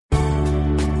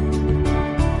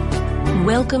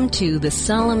Welcome to the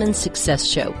Solomon Success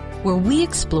Show, where we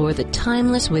explore the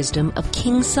timeless wisdom of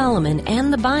King Solomon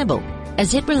and the Bible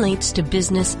as it relates to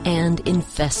business and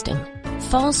investing.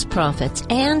 False prophets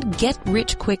and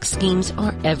get-rich-quick schemes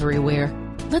are everywhere.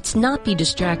 Let's not be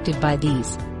distracted by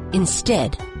these.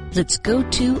 Instead, let's go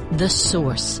to the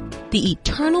source, the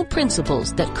eternal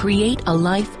principles that create a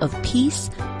life of peace,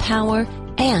 power,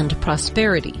 and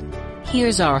prosperity.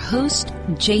 Here's our host,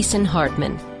 Jason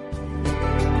Hartman.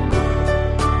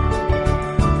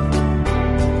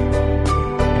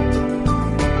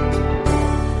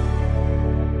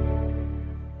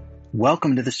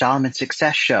 Welcome to the Solomon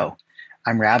Success Show.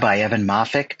 I'm Rabbi Evan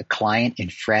Moffick, a client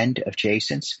and friend of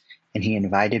Jason's, and he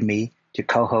invited me to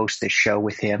co-host this show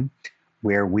with him,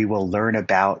 where we will learn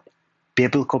about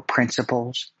biblical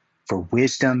principles for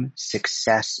wisdom,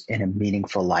 success, and a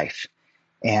meaningful life.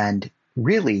 And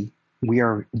really, we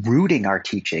are rooting our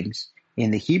teachings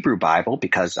in the Hebrew Bible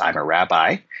because I'm a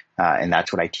rabbi, and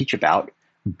that's what I teach about.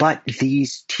 But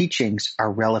these teachings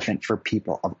are relevant for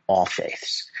people of all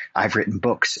faiths. I've written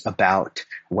books about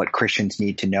what Christians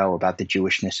need to know about the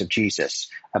Jewishness of Jesus,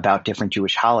 about different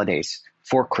Jewish holidays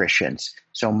for Christians.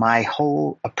 So my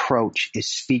whole approach is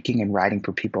speaking and writing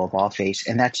for people of all faiths,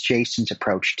 and that's Jason's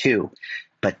approach too.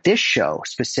 But this show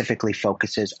specifically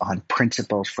focuses on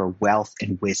principles for wealth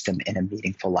and wisdom in a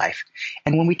meaningful life.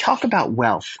 And when we talk about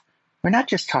wealth, we're not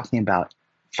just talking about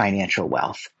financial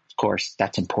wealth. Of course,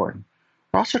 that's important.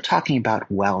 We're also talking about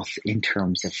wealth in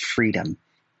terms of freedom,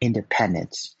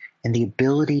 independence, and the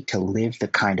ability to live the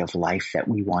kind of life that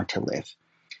we want to live.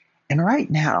 And right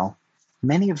now,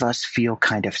 many of us feel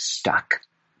kind of stuck.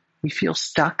 We feel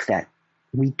stuck that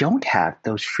we don't have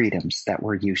those freedoms that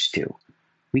we're used to.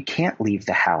 We can't leave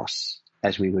the house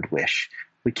as we would wish.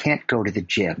 We can't go to the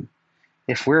gym.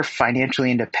 If we're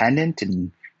financially independent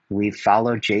and we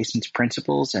follow Jason's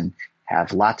principles and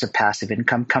have lots of passive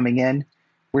income coming in,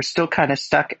 we're still kind of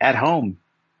stuck at home,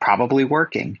 probably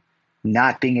working,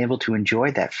 not being able to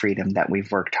enjoy that freedom that we've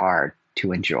worked hard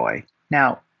to enjoy.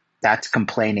 Now, that's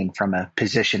complaining from a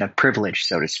position of privilege,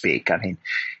 so to speak. I mean,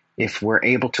 if we're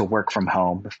able to work from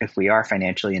home, if we are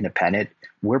financially independent,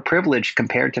 we're privileged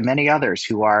compared to many others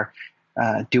who are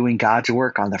doing God's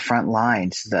work on the front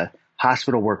lines, the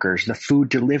hospital workers, the food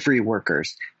delivery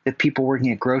workers, the people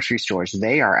working at grocery stores.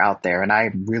 They are out there, and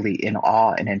I'm really in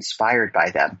awe and inspired by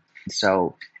them.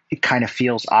 So it kind of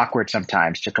feels awkward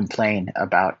sometimes to complain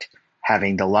about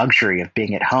having the luxury of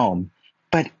being at home.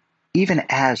 But even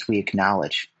as we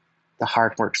acknowledge the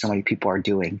hard work so many people are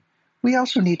doing, we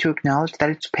also need to acknowledge that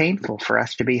it's painful for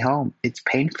us to be home. It's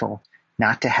painful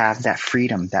not to have that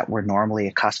freedom that we're normally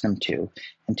accustomed to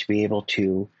and to be able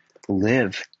to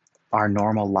live our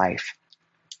normal life.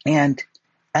 And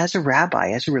as a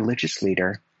rabbi, as a religious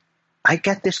leader, I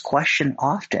get this question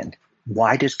often.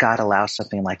 Why does God allow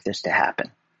something like this to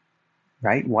happen?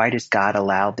 Right? Why does God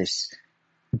allow this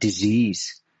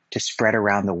disease to spread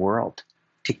around the world,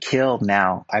 to kill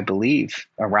now, I believe,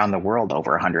 around the world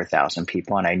over 100,000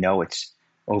 people, and I know it's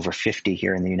over 50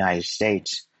 here in the United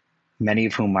States, many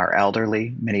of whom are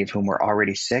elderly, many of whom are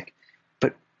already sick.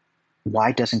 But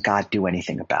why doesn't God do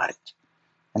anything about it?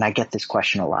 And I get this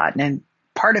question a lot. And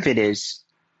part of it is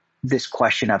this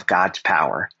question of God's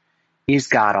power. Is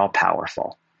God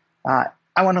all-powerful?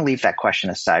 I want to leave that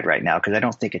question aside right now because I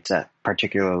don't think it's a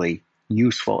particularly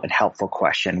useful and helpful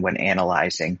question when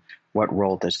analyzing what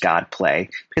role does God play,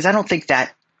 because I don't think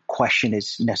that question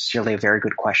is necessarily a very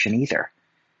good question either.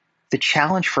 The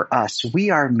challenge for us, we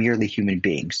are merely human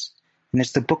beings. And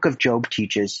as the book of Job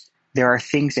teaches, there are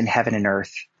things in heaven and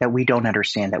earth that we don't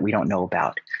understand, that we don't know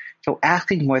about. So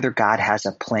asking whether God has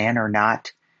a plan or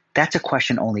not, that's a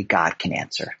question only God can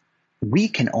answer. We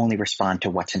can only respond to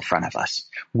what's in front of us.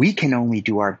 We can only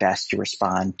do our best to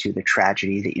respond to the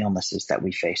tragedy, the illnesses that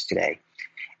we face today.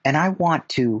 And I want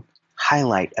to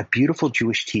highlight a beautiful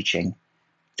Jewish teaching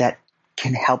that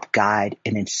can help guide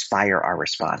and inspire our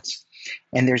response.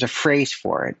 And there's a phrase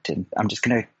for it, and I'm just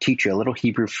going to teach you a little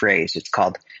Hebrew phrase. It's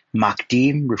called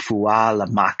Makdim Refuah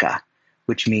Lamaka,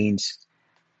 which means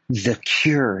the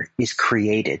cure is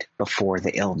created before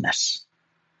the illness.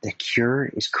 The cure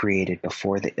is created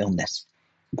before the illness.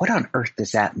 What on earth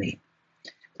does that mean?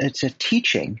 It's a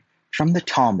teaching from the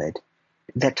Talmud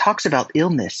that talks about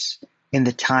illness in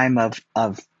the time of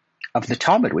the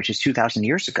Talmud, which is 2,000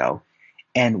 years ago.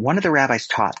 And one of the rabbis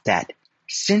taught that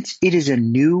since it is a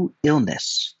new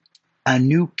illness, a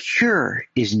new cure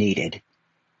is needed.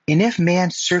 And if man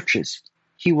searches,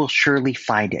 he will surely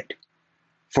find it.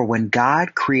 For when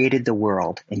God created the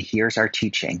world, and here's our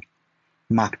teaching,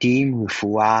 Makdim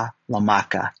Refuah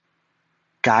Lamaka,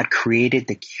 God created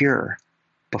the cure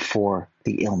before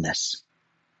the illness.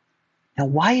 Now,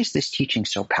 why is this teaching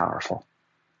so powerful?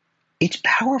 It's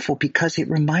powerful because it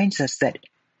reminds us that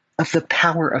of the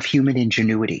power of human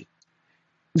ingenuity,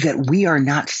 that we are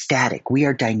not static, we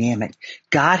are dynamic.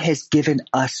 God has given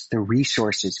us the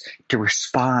resources to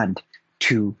respond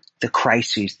to the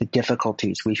crises, the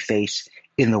difficulties we face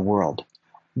in the world.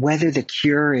 Whether the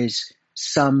cure is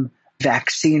some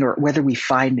vaccine or whether we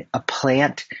find a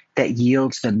plant that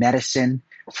yields the medicine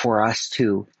for us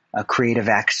to create a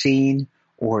vaccine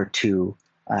or to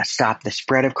stop the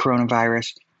spread of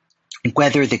coronavirus,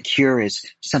 whether the cure is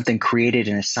something created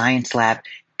in a science lab,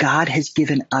 God has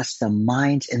given us the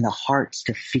minds and the hearts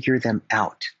to figure them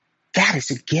out. That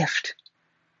is a gift.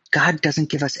 God doesn't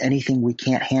give us anything we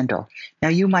can't handle. Now,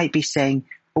 you might be saying,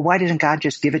 well, why didn't God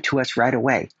just give it to us right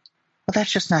away? Well,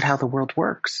 that's just not how the world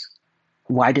works.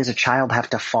 Why does a child have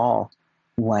to fall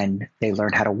when they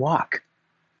learn how to walk?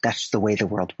 That's the way the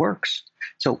world works.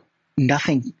 So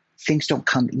things don't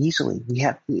come easily.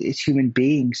 As human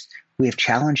beings, we have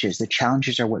challenges. The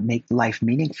challenges are what make life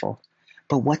meaningful.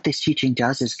 But what this teaching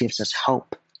does is gives us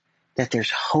hope, that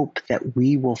there's hope that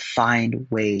we will find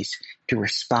ways to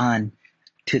respond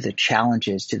to the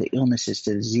challenges, to the illnesses,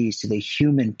 to the disease, to the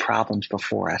human problems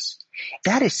before us.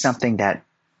 That is something that,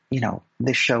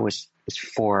 this show is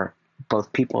for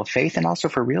both people of faith and also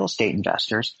for real estate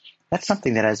investors. That's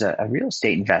something that as a real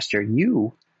estate investor,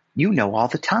 you know all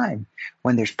the time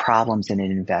when there's problems in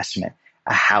an investment.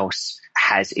 A house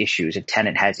has issues, a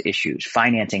tenant has issues,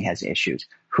 financing has issues.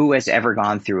 Who has ever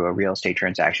gone through a real estate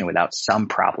transaction without some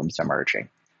problems emerging?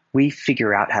 We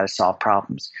figure out how to solve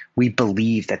problems. We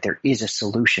believe that there is a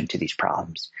solution to these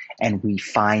problems, and we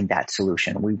find that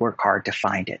solution. We work hard to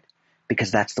find it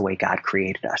because that's the way God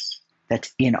created us.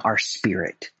 That's in our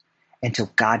spirit. And so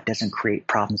God doesn't create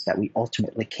problems that we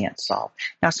ultimately can't solve.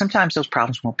 Now, sometimes those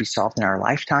problems won't be solved in our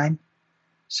lifetime.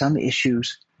 Some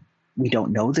issues, we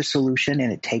don't know the solution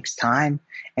and it takes time,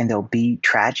 and there'll be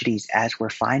tragedies as we're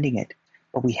finding it.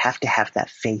 But we have to have that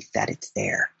faith that it's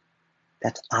there.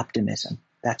 That's optimism.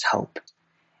 That's hope.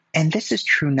 And this is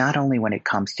true not only when it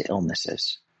comes to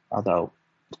illnesses, although,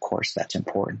 of course, that's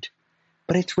important,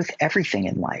 but it's with everything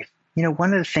in life.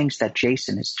 One of the things that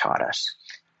Jason has taught us,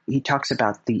 he talks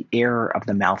about the error of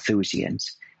the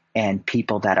Malthusians and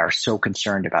people that are so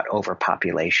concerned about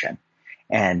overpopulation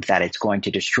and that it's going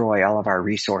to destroy all of our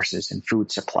resources and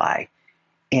food supply.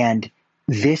 And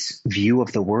this view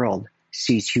of the world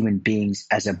sees human beings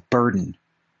as a burden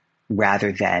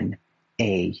rather than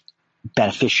a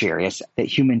beneficiary, that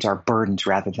humans are burdens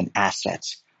rather than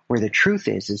assets, where the truth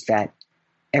is that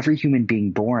every human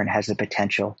being born has the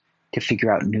potential to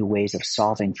figure out new ways of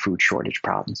solving food shortage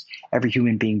problems. Every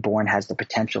human being born has the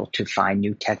potential to find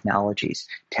new technologies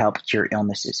to help cure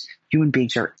illnesses. Human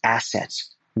beings are assets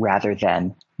rather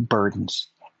than burdens,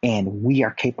 and we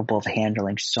are capable of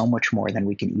handling so much more than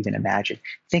we can even imagine.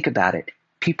 Think about it.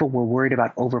 People were worried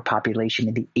about overpopulation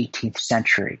in the 18th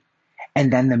century,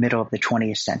 and then the middle of the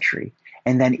 20th century,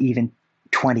 and then even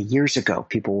 20 years ago,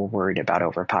 people were worried about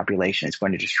overpopulation. It's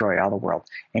going to destroy all the world.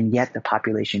 And yet the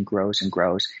population grows and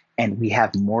grows, and we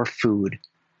have more food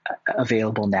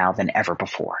available now than ever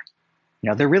before.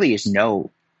 There really is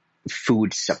no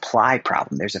food supply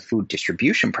problem. There's a food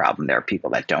distribution problem. There are people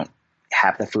that don't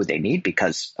have the food they need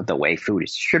because of the way food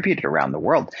is distributed around the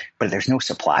world, but there's no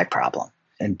supply problem.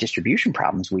 And distribution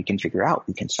problems we can figure out,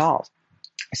 we can solve.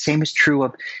 The same is true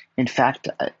of, in fact,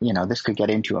 this could get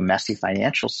into a messy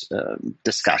financial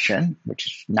discussion, which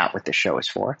is not what this show is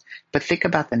for. But think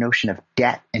about the notion of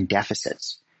debt and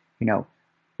deficits. It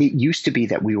used to be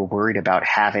that we were worried about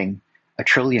having $1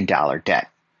 trillion debt.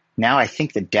 Now I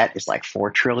think the debt is like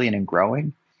 $4 trillion and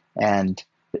growing. And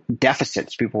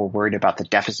deficits, people were worried about the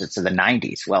deficits of the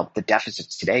 90s. Well, the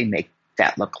deficits today make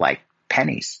that look like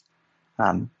pennies.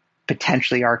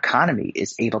 Potentially our economy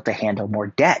is able to handle more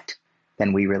debt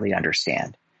than we really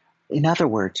understand. In other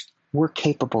words, we're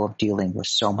capable of dealing with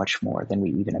so much more than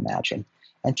we even imagine.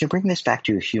 And to bring this back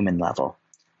to a human level,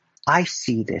 I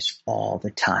see this all the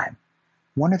time.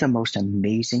 One of the most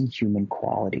amazing human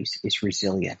qualities is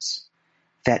resilience,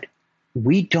 that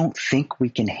we don't think we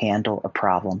can handle a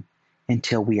problem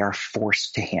until we are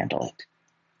forced to handle it.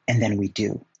 And then we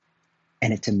do.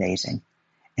 And it's amazing.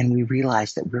 And we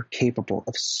realize that we're capable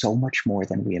of so much more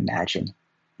than we imagine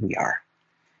we are.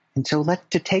 And so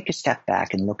to take a step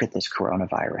back and look at this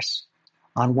coronavirus.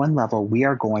 On one level, we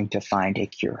are going to find a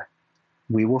cure.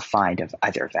 We will find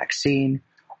either a vaccine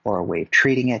or a way of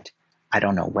treating it. I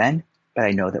don't know when, but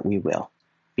I know that we will,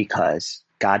 because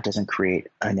God doesn't create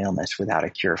an illness without a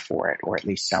cure for it, or at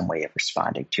least some way of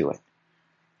responding to it.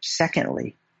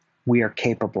 Secondly, we are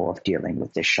capable of dealing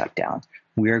with this shutdown.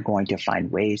 We are going to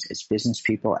find ways as business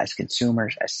people, as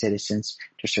consumers, as citizens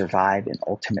to survive and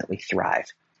ultimately thrive.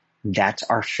 That's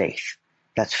our faith.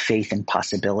 That's faith in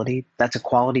possibility. That's a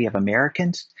quality of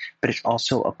Americans, but it's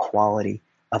also a quality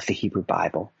of the Hebrew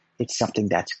Bible. It's something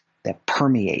that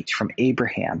permeates from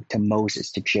Abraham to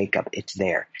Moses to Jacob. It's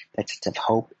there. That sense of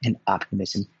hope and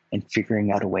optimism and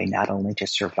figuring out a way not only to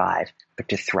survive, but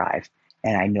to thrive.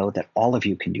 And I know that all of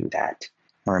you can do that.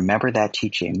 And remember that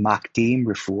teaching, Makdim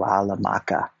Refuah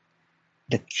Lamaka.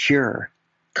 The cure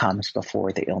comes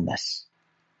before the illness.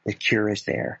 The cure is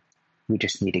there. We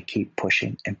just need to keep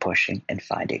pushing and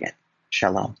finding it.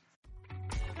 Shalom.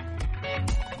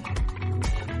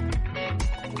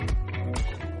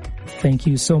 Thank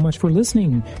you so much for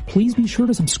listening. Please be sure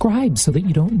to subscribe so that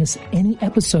you don't miss any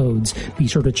episodes. Be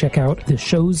sure to check out the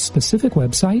show's specific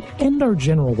website and our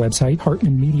general website,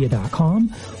 hartmanmedia.com,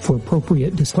 for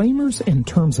appropriate disclaimers and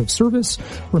terms of service.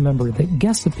 Remember that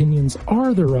guest opinions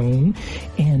are their own,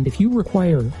 and if you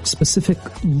require specific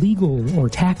legal or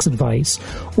tax advice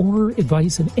or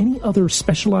advice in any other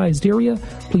specialized area,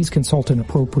 please consult an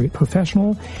appropriate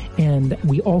professional. And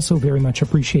we also very much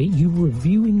appreciate you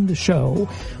reviewing the show.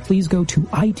 Please go to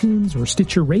iTunes or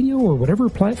Stitcher Radio or whatever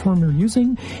platform you're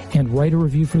using and write a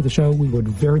review for the show. We would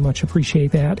very much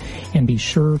appreciate that. And be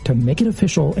sure to make it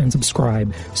official and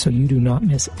subscribe so you do not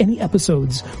miss any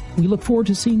episodes. We look forward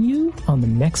to seeing you on the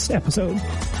next episode.